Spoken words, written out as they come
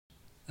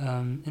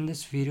In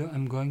this video,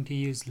 I'm going to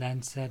use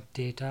Landsat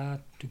data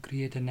to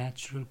create a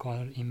natural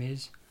color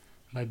image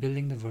by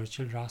building the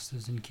virtual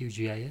rasters in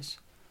QGIS.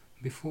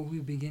 Before we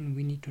begin,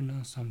 we need to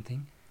know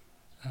something.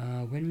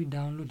 When we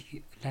download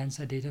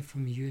Landsat data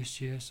from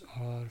USGS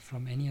or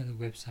from any other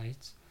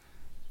websites,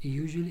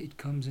 usually it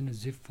comes in a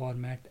zip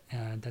format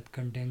that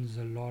contains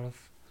a lot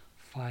of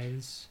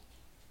files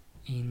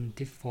in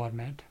TIFF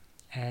format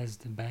as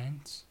the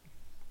bands.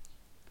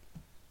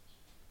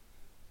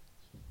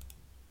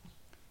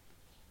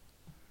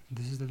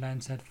 This is the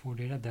Landsat 4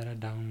 data that I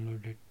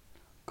downloaded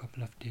a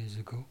couple of days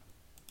ago.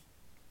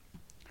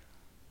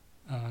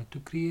 To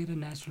create a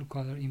natural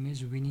color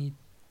image, we need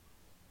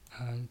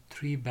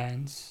 3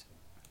 bands,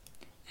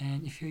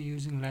 and if you're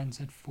using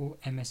Landsat 4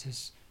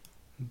 MSS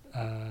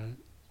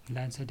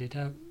Landsat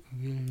data,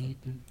 we'll need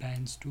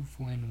bands 2,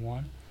 4 and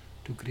 1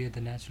 to create the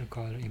natural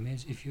color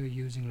image. If you're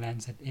using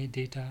Landsat 8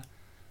 data,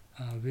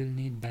 we'll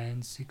need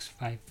bands 6,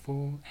 5,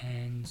 4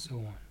 and so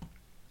on.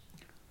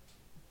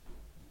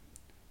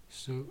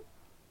 So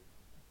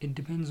it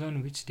depends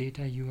on which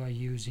data you are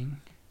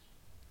using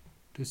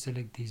to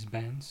select these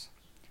bands.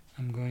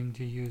 I'm going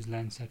to use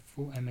Landsat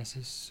 4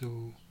 MSS,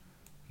 so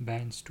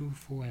bands 2,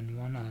 4 and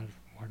 1 are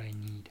what I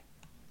need.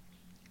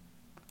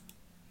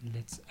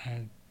 Let's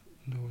add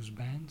those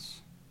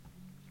bands.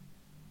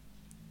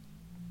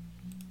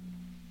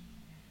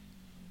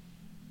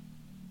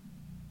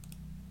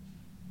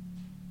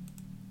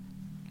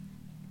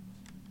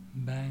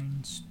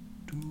 Bands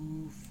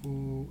 2,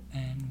 4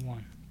 and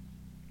 1.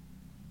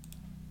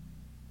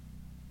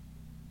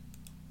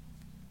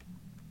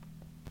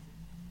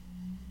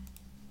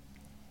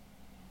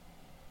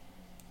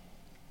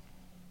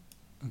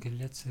 Okay,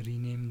 let's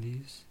rename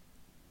these.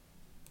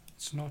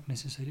 It's not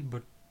necessary,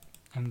 but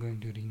I'm going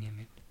to rename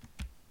it.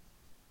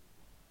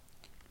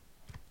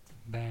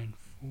 Band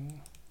 4,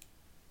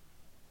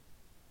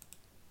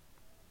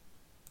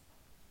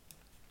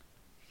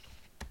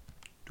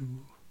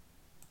 two,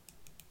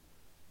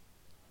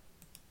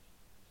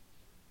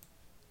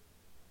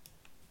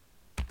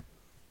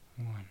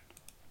 1.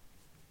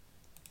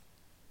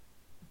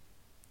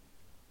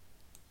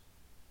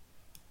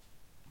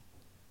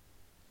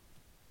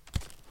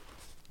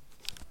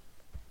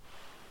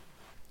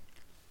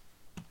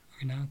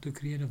 Okay, now to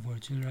create a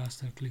virtual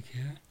raster, click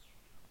here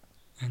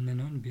and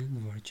then on build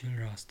virtual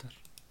raster.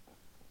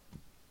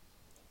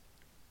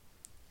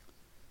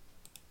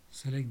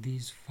 Select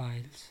these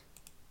files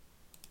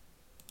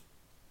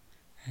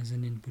as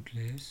an input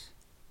layers.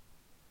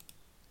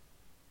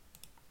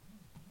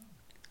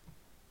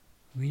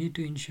 We need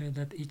to ensure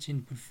that each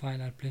input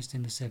file are placed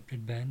in the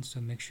separate band,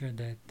 so make sure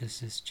that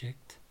this is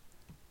checked.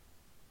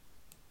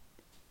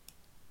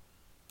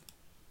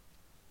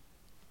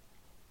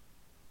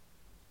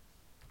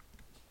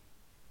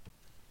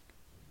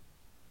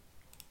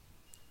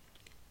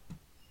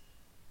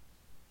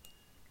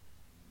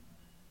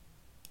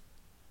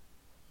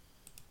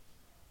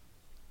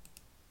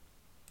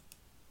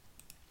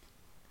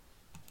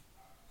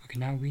 Okay,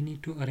 now we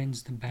need to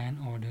arrange the band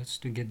orders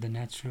to get the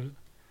natural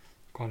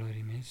color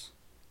image.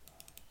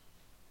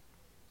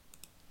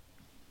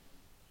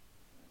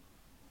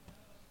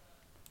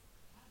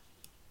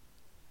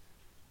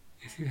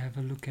 If you have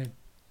a look at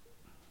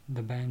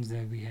the bands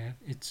that we have,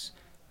 it's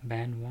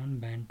band 1,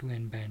 band 2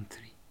 and band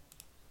 3.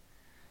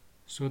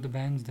 So the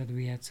bands that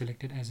we had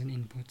selected as an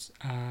inputs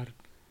are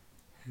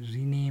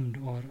renamed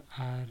or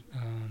are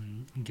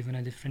given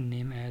a different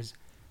name as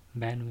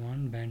band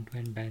 1, band 2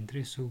 and band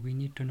 3. So we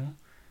need to know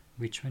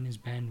which one is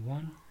band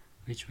 1,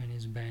 which one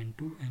is band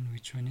 2 and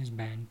which one is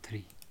band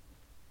 3.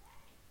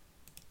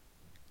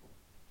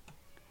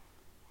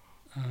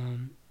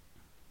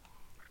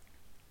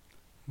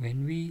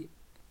 When we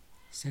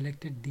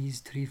selected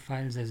these 3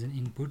 files as an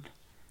input,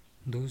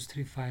 those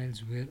 3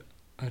 files were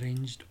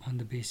arranged on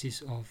the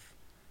basis of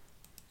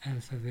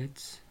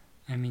alphabets.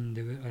 I mean,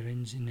 they were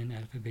arranged in an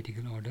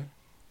alphabetical order.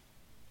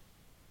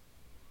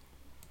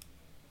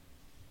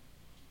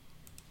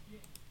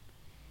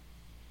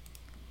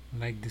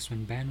 Like this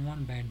one, band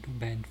 1, band 2,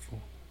 band 4.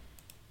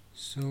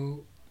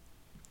 So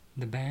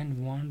the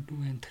band 1, 2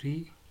 and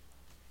 3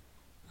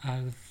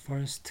 are the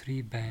first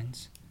 3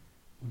 bands.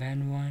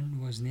 Band 1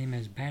 was named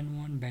as band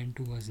 1, band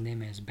 2 was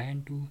named as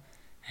band 2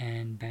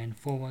 and band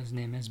 4 was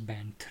named as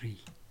band 3.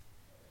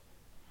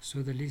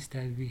 So the list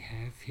that we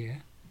have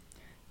here,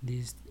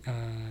 these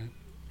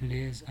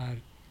layers are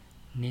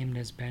named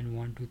as band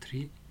 1, 2,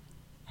 3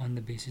 on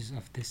the basis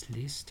of this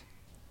list.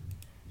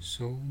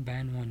 So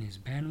band 1 is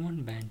band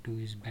 1, band 2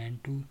 is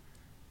band 2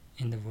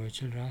 in the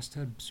virtual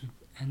raster,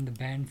 and the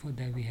band 4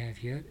 that we have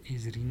here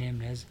is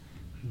renamed as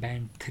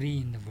band 3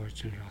 in the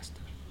virtual raster.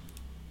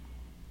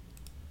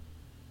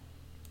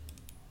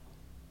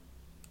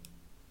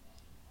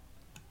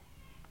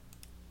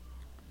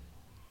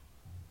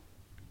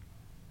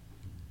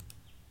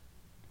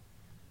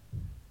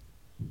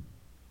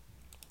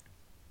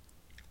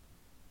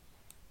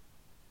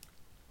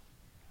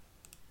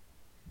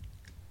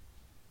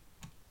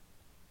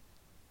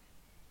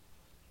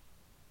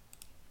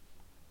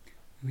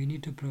 We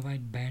need to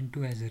provide band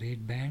 2 as a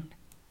red band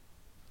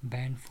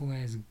band 4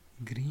 as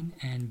green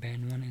and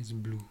band 1 as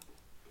blue.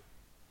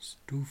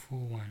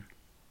 241,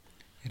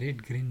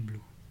 red, green,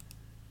 blue.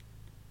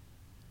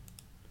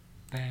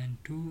 Band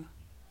 2,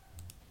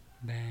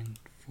 band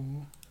 4,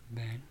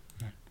 band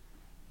 1.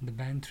 The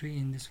band 3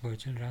 in this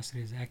virtual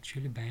raster is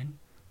actually band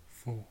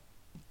 4.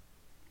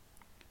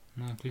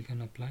 Now click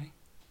on apply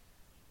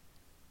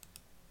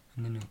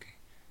and then OK.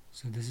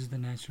 So this is the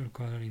natural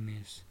color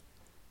image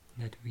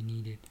that we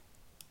needed.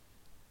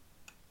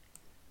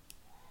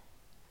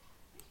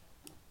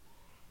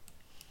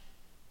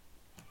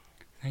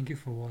 Thank you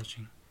for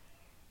watching.